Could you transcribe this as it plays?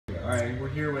right, we're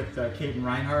here with Katin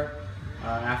Reinhardt.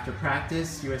 After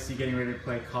practice, USC getting ready to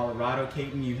play Colorado.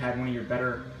 Katin, you had one of your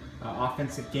better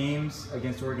offensive games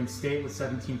against Oregon State with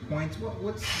 17 points.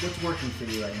 What's working for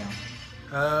you right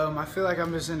now? I feel like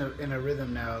I'm just in a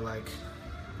rhythm now. Like,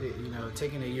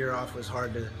 taking a year off was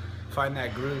hard to find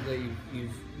that groove that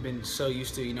you've been so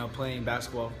used to, playing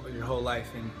basketball your whole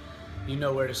life, and you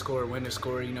know where to score, when to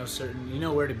score, you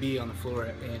know where to be on the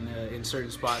floor and in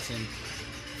certain spots. And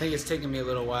I think it's taken me a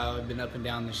little while. I've been up and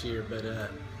down this year, but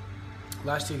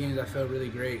last two games I felt really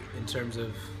great in terms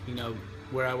of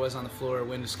where I was on the floor,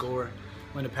 when to score,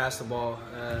 when to pass the ball.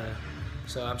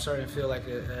 So I'm starting to feel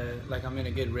like I'm in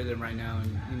a good rhythm right now,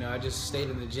 and I just stayed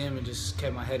in the gym and just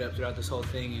kept my head up throughout this whole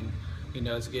thing, and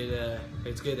it's good.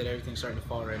 It's good that everything's starting to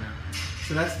fall right now.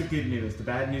 So that's the good news. The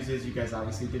bad news is you guys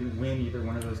obviously didn't win either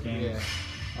one of those games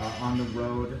on the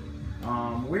road.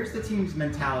 Where's the team's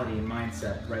mentality and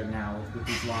mindset right now with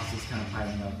these losses kind of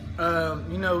piling up?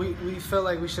 We felt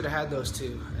like we should have had those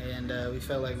two, and we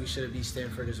felt like we should have beat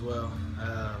Stanford as well.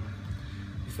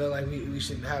 We felt like we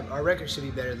should have, our record should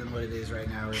be better than what it is right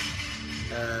now.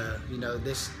 And,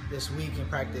 this week in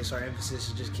practice, our emphasis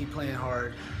is just keep playing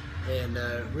hard, and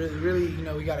really,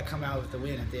 we got to come out with the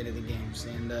win at the end of the games.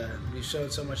 And we've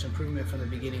showed so much improvement from the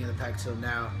beginning of the pack till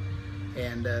now,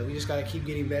 and we just got to keep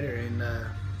getting better. And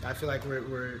I feel like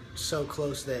we're so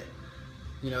close that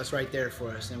it's right there for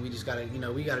us, and we just got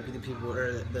to we got to be the people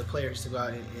or the players to go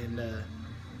out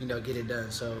and get it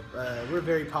done. So we're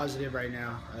very positive right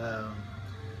now.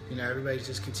 Everybody's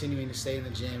just continuing to stay in the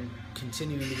gym,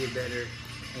 continuing to get better,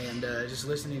 and just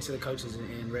listening to the coaches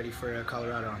and ready for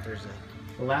Colorado on Thursday.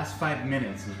 The last 5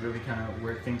 minutes is really kind of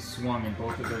where things swung in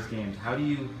both of those games. How do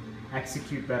you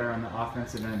execute better on the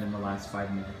offensive end in the last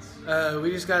 5 minutes?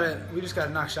 We just gotta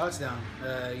knock shots down.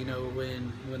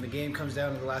 When the game comes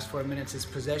down to the last 4 minutes, it's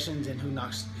possessions and who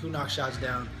knocks shots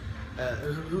down,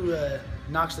 who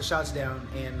knocks the shots down,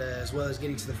 and as well as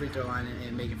getting to the free throw line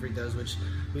and making free throws, which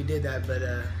we did that, but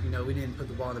we didn't put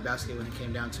the ball in the basket when it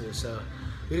came down to it. So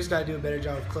we just gotta do a better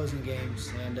job of closing games,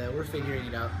 and we're figuring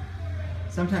it out.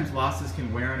 Sometimes losses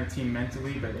can wear on a team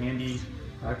mentally, but Andy,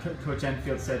 Coach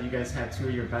Enfield said you guys had two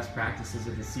of your best practices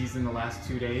of the season the last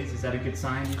 2 days. Is that a good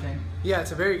sign, do you think? Yeah,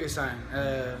 it's a very good sign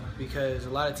because a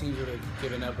lot of teams would have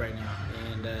given up right now,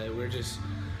 and we're just,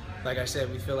 like I said,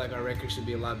 we feel like our record should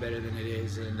be a lot better than it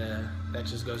is, and that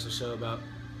just goes to show about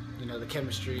the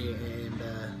chemistry and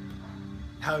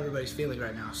how everybody's feeling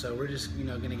right now. So we're just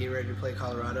going to get ready to play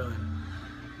Colorado, and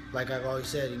like I've always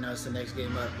said, it's the next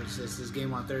game up. It's this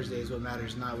game on Thursday is what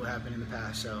matters, not what happened in the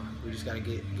past. So we just got to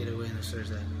get a win this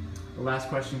Thursday. The last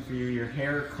question for you: your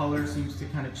hair color seems to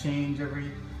kind of change every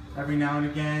now and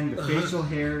again. The facial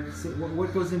hair.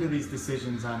 What goes into these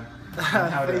decisions on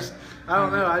how to? I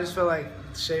don't know. I just feel like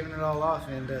shaving it all off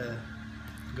and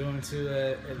going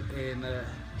to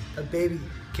a baby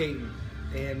Katin,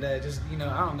 and just I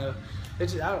don't know. I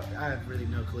have really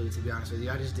no clue, to be honest with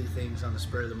you. I just do things on the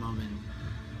spur of the moment.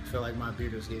 I feel like my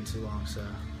beard was getting too long, so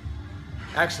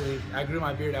actually I grew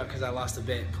my beard out because I lost a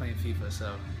bet playing FIFA,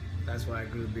 so that's why I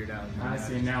grew the beard out. I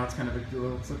see. Now it's kind of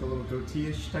looks like a little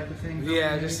goatee-ish type of thing.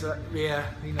 Yeah, just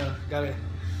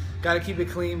gotta keep it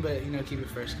clean, but keep it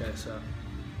fresh cut. So.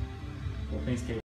 Well, thanks, Kate.